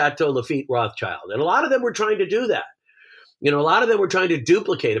make the Chateau Lafite Rothschild. And a lot of them were trying to do that. A lot of them were trying to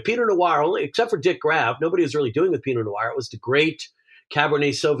duplicate a Pinot Noir, only except for Dick Graff. Nobody was really doing with Pinot Noir. It was the great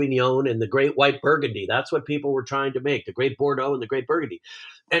Cabernet Sauvignon and the great white Burgundy. That's what people were trying to make, the great Bordeaux and the great Burgundy.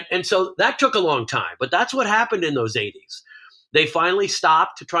 And so that took a long time, but that's what happened in those 80s. They finally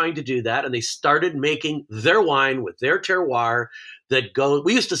stopped trying to do that, and they started making their wine with their terroir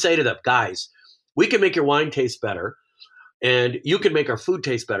we used to say to them, guys, we can make your wine taste better, and you can make our food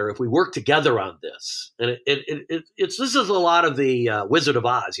taste better if we work together on this. And this is a lot of the Wizard of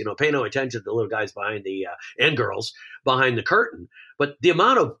Oz, pay no attention to the little guys behind and girls behind the curtain. But the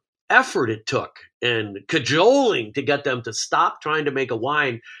amount of effort it took and cajoling to get them to stop trying to make a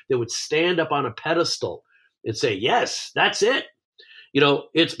wine that would stand up on a pedestal and say, yes, that's it.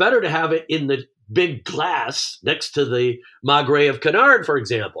 It's better to have it in the big glass next to the Maigret of Canard, for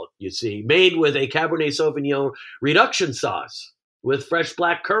example, made with a Cabernet Sauvignon reduction sauce with fresh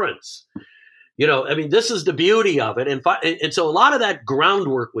black currants. This is the beauty of it. And so a lot of that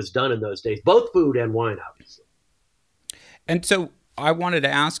groundwork was done in those days, both food and wine, obviously. And so I wanted to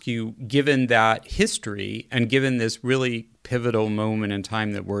ask you, given that history and given this really pivotal moment in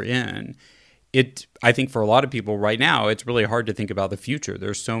time that we're in, I think for a lot of people right now, it's really hard to think about the future.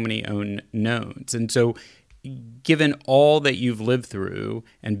 There's so many unknowns. And so given all that you've lived through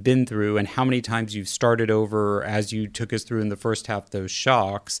and been through and how many times you've started over as you took us through in the first half, those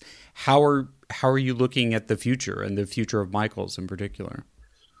shocks, how are you looking at the future and the future of Michael's in particular?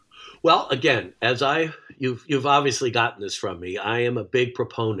 Well, again, you've obviously gotten this from me. I am a big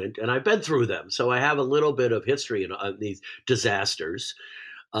proponent, and I've been through them. So I have a little bit of history in these disasters.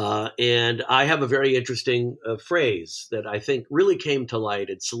 And I have a very interesting phrase that I think really came to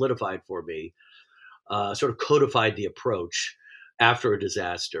light and solidified for me, sort of codified the approach after a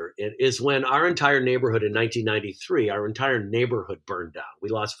disaster. It is when our entire neighborhood in 1993, our entire neighborhood burned down. We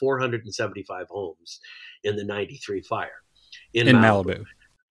lost 475 homes in the 93 fire in Malibu.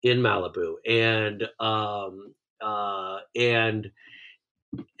 In Malibu.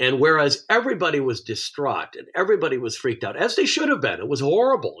 And whereas everybody was distraught and everybody was freaked out, as they should have been, it was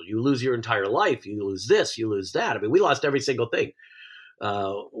horrible. You lose your entire life. You lose this, you lose that. I mean, we lost every single thing.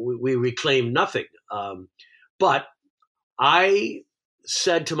 We reclaimed nothing. But I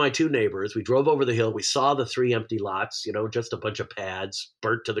said to my two neighbors, we drove over the hill. We saw the 3 empty lots, just a bunch of pads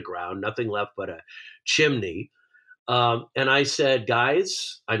burnt to the ground, nothing left but a chimney. And I said,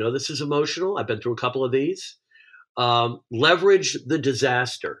 guys, I know this is emotional. I've been through a couple of these. Leverage the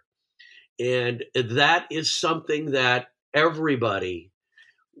disaster. And that is something that everybody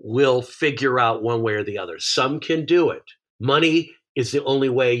will figure out one way or the other. Some can do it. Money is the only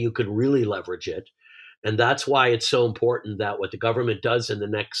way you could really leverage it. And that's why it's so important that what the government does in the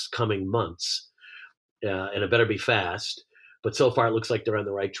next coming months, and it better be fast, but so far it looks like they're on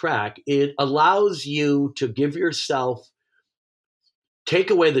the right track, it allows you to give yourself, take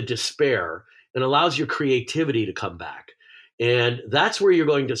away the despair, and allows your creativity to come back. And that's where you're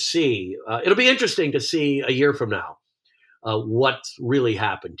going to see, it'll be interesting to see a year from now what's really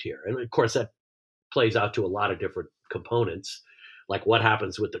happened here. And of course, that plays out to a lot of different components, like what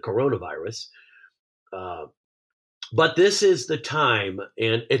happens with the coronavirus. But this is the time,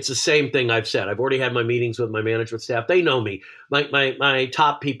 and it's the same thing I've said. I've already had my meetings with my management staff. They know me. My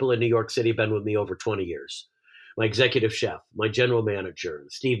top people in New York City have been with me over 20 years. My executive chef, my general manager,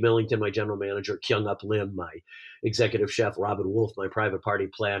 Steve Millington, my general manager, Kyung Up Lim, my executive chef, Robin Wolf, my private party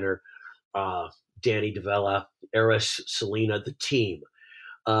planner, Danny DeVella, Eris, Selena, the team.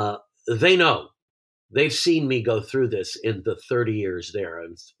 They know. They've seen me go through this in the 30 years there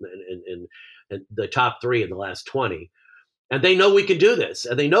and the top 3 in the last 20. And they know we can do this.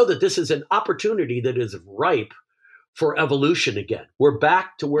 And they know that this is an opportunity that is ripe for evolution again. We're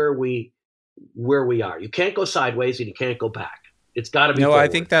back to where we are. You can't go sideways and you can't go back. It's got to be forward. I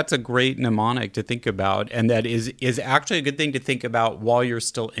think that's a great mnemonic to think about, and that is actually a good thing to think about while you're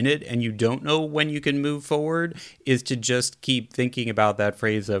still in it and you don't know when you can move forward, is to just keep thinking about that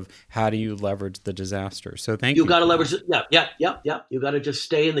phrase of how do you leverage the disaster. So thank you. You got to leverage it. Yeah. You got to just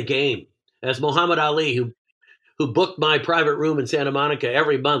stay in the game. As Muhammad Ali, who booked my private room in Santa Monica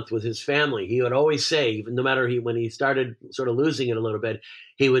every month with his family, he would always say, even no matter when he started sort of losing it a little bit,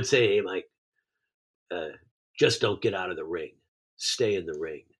 he would say, hey, Mike, just don't get out of the ring. Stay in the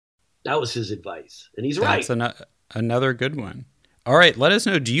ring. That was his advice. And he's right. That's another good one. All right, let us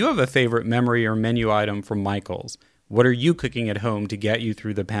know, do you have a favorite memory or menu item from Michael's? What are you cooking at home to get you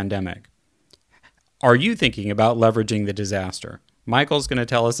through the pandemic? Are you thinking about leveraging the disaster? Michael's going to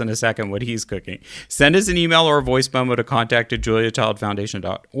tell us in a second what he's cooking. Send us an email or a voice memo to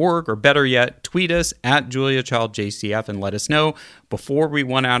contact@juliachildfoundation.org, or better yet, tweet us at JuliaChildJCF and let us know. Before we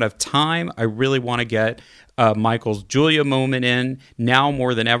run out of time, I really want to get Michael's Julia moment in. Now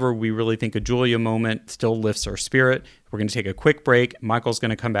more than ever, we really think a Julia moment still lifts our spirit. We're going to take a quick break. Michael's going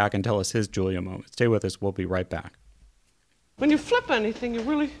to come back and tell us his Julia moment. Stay with us. We'll be right back. When you flip anything,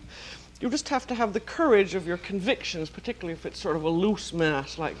 you just have to have the courage of your convictions, particularly if it's sort of a loose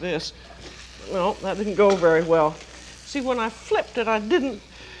mass like this. Well, that didn't go very well. See, when I flipped it, I didn't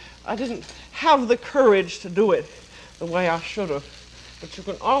have the courage to do it the way I should have. But you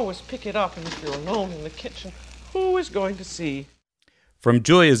can always pick it up, and if you're alone in the kitchen, who is going to see? From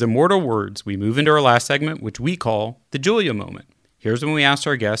Julia's immortal words, we move into our last segment, which we call the Julia moment. Here's when we ask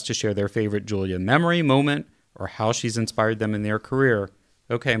our guests to share their favorite Julia memory, moment, or how she's inspired them in their career.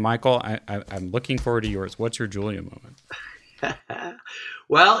 Okay, Michael, I'm looking forward to yours. What's your Julia moment?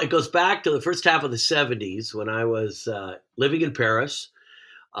 Well, it goes back to the first half of the 70s when I was living in Paris.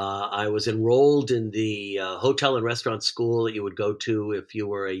 I was enrolled in the hotel and restaurant school that you would go to if you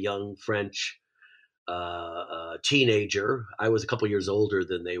were a young French teenager. I was a couple years older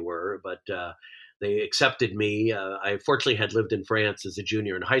than they were, but they accepted me. I fortunately had lived in France as a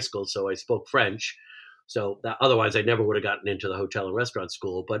junior in high school, so I spoke French. So otherwise, I never would have gotten into the hotel and restaurant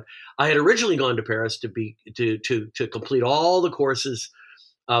school. But I had originally gone to Paris to complete all the courses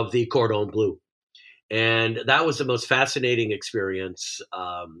of the Cordon Bleu. And that was the most fascinating experience.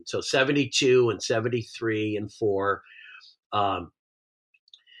 So 72 and 73 and 4,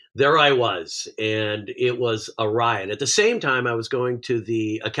 there I was, and it was a riot. At the same time, I was going to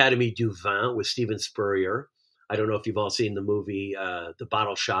the Académie du Vin with Steven Spurrier. I don't know if you've all seen the movie The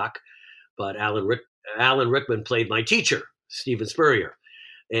Bottle Shock, but Alan Rickman played my teacher, Steven Spurrier.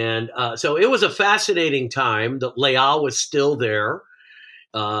 And so it was a fascinating time. The Leal was still there.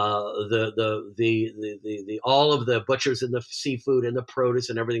 All of the butchers and the seafood and the produce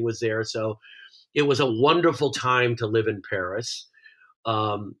and everything was there. So it was a wonderful time to live in Paris.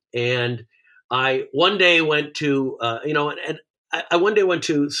 And I one day went to, I one day went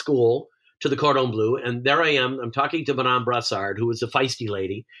to school to the Cordon Bleu, and there I am. I'm talking to Madame Brassard, who was a feisty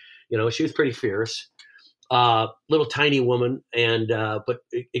lady. She was pretty fierce, little tiny woman, and but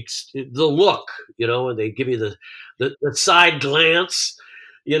the look, and they give you the side glance.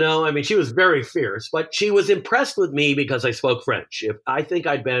 She was very fierce, but she was impressed with me because I spoke French. If I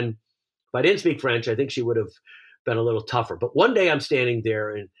didn't speak French, I think she would have been a little tougher. But one day I'm standing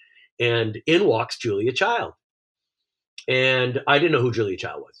there and in walks Julia Child. And I didn't know who Julia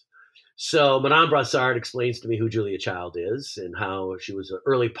Child was. So Madame Brassard explains to me who Julia Child is and how she was an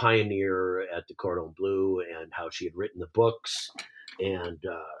early pioneer at the Cordon Bleu and how she had written the books and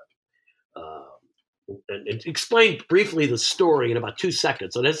explained briefly the story in about 2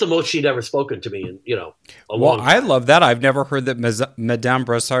 seconds. And that's the most she'd ever spoken to me in, a long time. I love that. I've never heard that Madame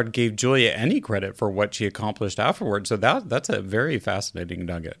Brassard gave Julia any credit for what she accomplished afterwards. So that's a very fascinating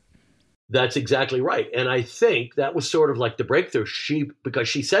nugget. That's exactly right. And I think that was sort of like the breakthrough. Because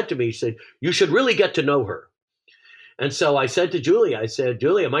she said to me, she said, you should really get to know her. And so I said to Julia,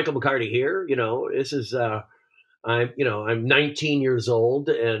 Julia, Michael McCarty here, this is, I'm 19 years old,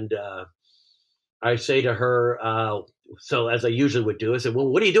 and I say to her, so as I usually would do, I said, well,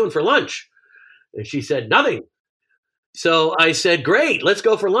 what are you doing for lunch? And she said, nothing. So I said, great, let's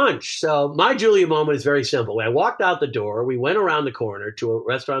go for lunch. So my Julia moment is very simple. I walked out the door. We went around the corner to a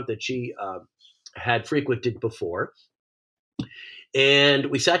restaurant that she had frequented before. And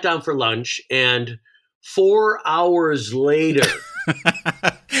we sat down for lunch. And 4 hours later.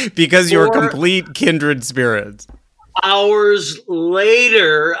 Because you're complete kindred spirits. Hours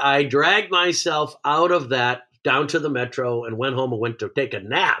later, I dragged myself out of that down to the metro and went home and went to take a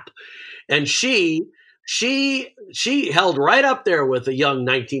nap. And she held right up there with a young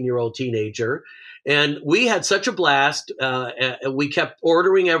 19-year-old teenager. And we had such a blast. We kept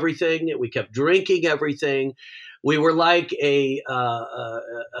ordering everything. We kept drinking everything. We were like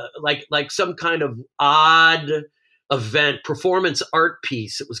like some kind of odd event, performance art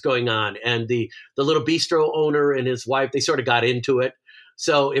piece that was going on. And the little bistro owner and his wife, they sort of got into it.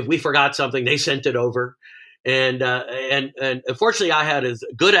 So if we forgot something, they sent it over. And unfortunately, I had as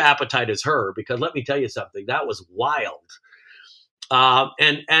good appetite as her, because let me tell you something, that was wild.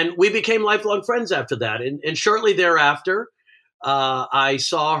 And we became lifelong friends after that. And shortly thereafter, I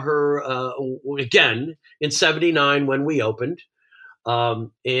saw her again in 79 when we opened.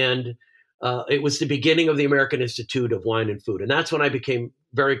 It was the beginning of the American Institute of Wine and Food. And that's when I became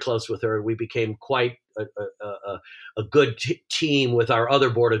very close with her. We became quite a good team with our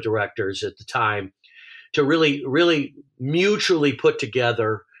other board of directors at the time to really, really mutually put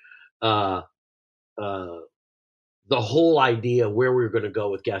together the whole idea where we were going to go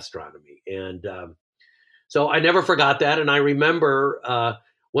with gastronomy. And so I never forgot that. And I remember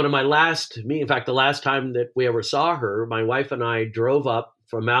one of my in fact, the last time that we ever saw her, my wife and I drove up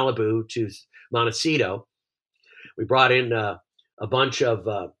from Malibu to Montecito. We brought in a bunch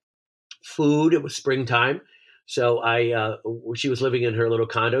of food. It was springtime. So she was living in her little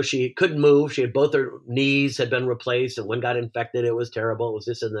condo. She couldn't move. She had both her knees had been replaced, and one got infected. It was terrible. It was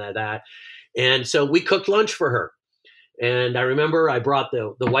this and that. And so we cooked lunch for her. And I remember I brought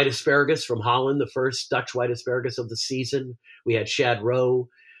the white asparagus from Holland, the first Dutch white asparagus of the season. We had shad roe,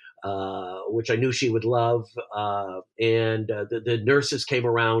 which I knew she would love. And the nurses came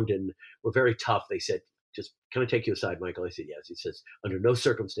around and were very tough. They said, "Just, can I take you aside, Michael?" I said, "Yes." He says, "Under no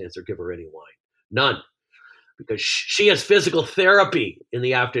circumstance or give her any wine. None. Because she has physical therapy in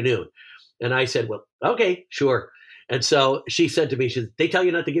the afternoon." And I said, "Well, okay, sure." And so she said to me, she said, "They tell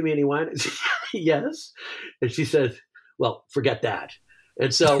you not to give me any wine?" I said, "Yes." And she said, "Well, forget that."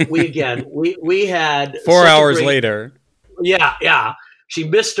 And so we had 4 hours later. Yeah. She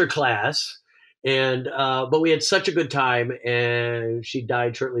missed her class. And, but we had such a good time, and she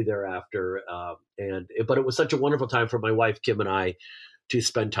died shortly thereafter. But it was such a wonderful time for my wife, Kim, and I to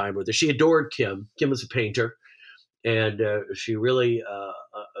spend time with her. She adored Kim. Kim was a painter, and she really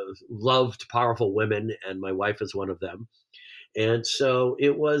loved powerful women, and my wife is one of them. And so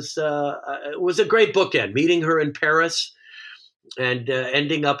it was a great bookend, meeting her in Paris and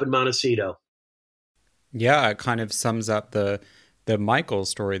ending up in Montecito. Yeah, it kind of sums up the Michael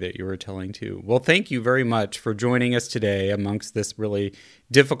story that you were telling too. Well, thank you very much for joining us today amongst this really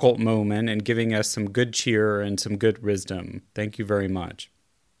difficult moment and giving us some good cheer and some good wisdom. Thank you very much.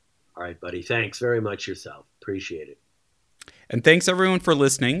 All right, buddy. Thanks very much yourself. Appreciate it. And thanks everyone for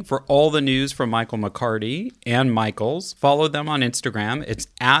listening. For all the news from Michael McCarty and Michaels, follow them on Instagram. It's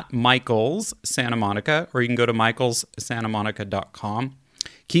at Michaels Santa Monica, or you can go to michaelssantamonica.com.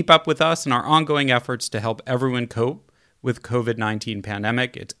 Keep up with us in our ongoing efforts to help everyone cope with COVID-19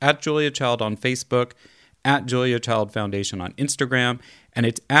 pandemic. It's at Julia Child on Facebook, at Julia Child Foundation on Instagram, and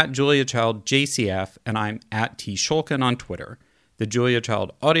it's at Julia Child JCF, and I'm at T. Shulkin on Twitter. The Julia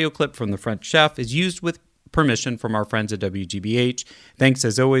Child audio clip from The French Chef is used with permission from our friends at WGBH. Thanks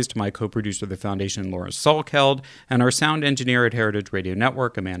as always to my co-producer of the Foundation, Laura Salkeld, and our sound engineer at Heritage Radio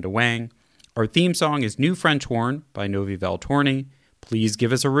Network, Amanda Wang. Our theme song is New French Horn by Novi Valtorni. Please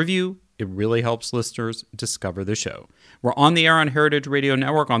give us a review. It really helps listeners discover the show. We're on the air on Heritage Radio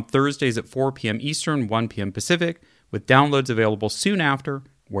Network on Thursdays at 4 p.m. Eastern, 1 p.m. Pacific, with downloads available soon after,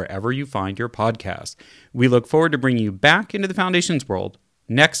 wherever you find your podcasts. We look forward to bringing you back into the Foundation's world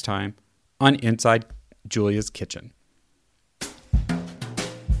next time on Inside Julia's Kitchen.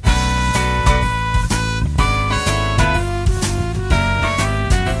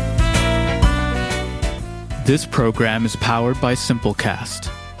 This program is powered by Simplecast.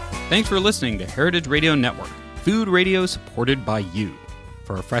 Thanks for listening to Heritage Radio Network, food radio supported by you.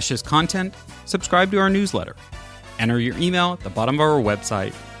 For our freshest content, subscribe to our newsletter. Enter your email at the bottom of our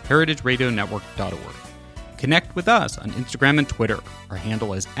website, heritageradionetwork.org. Connect with us on Instagram and Twitter. Our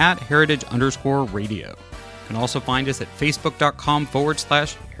handle is @heritage_radio. You can also find us at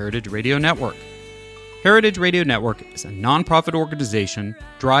facebook.com/Heritage Radio Network. Heritage Radio Network is a nonprofit organization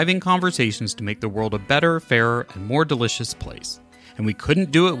driving conversations to make the world a better, fairer, and more delicious place. And we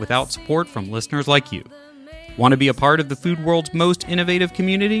couldn't do it without support from listeners like you. Want to be a part of the food world's most innovative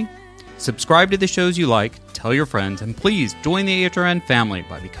community? Subscribe to the shows you like, tell your friends, and please join the AHRN family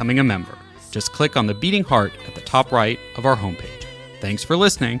by becoming a member. Just click on the beating heart at the top right of our homepage. Thanks for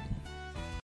listening.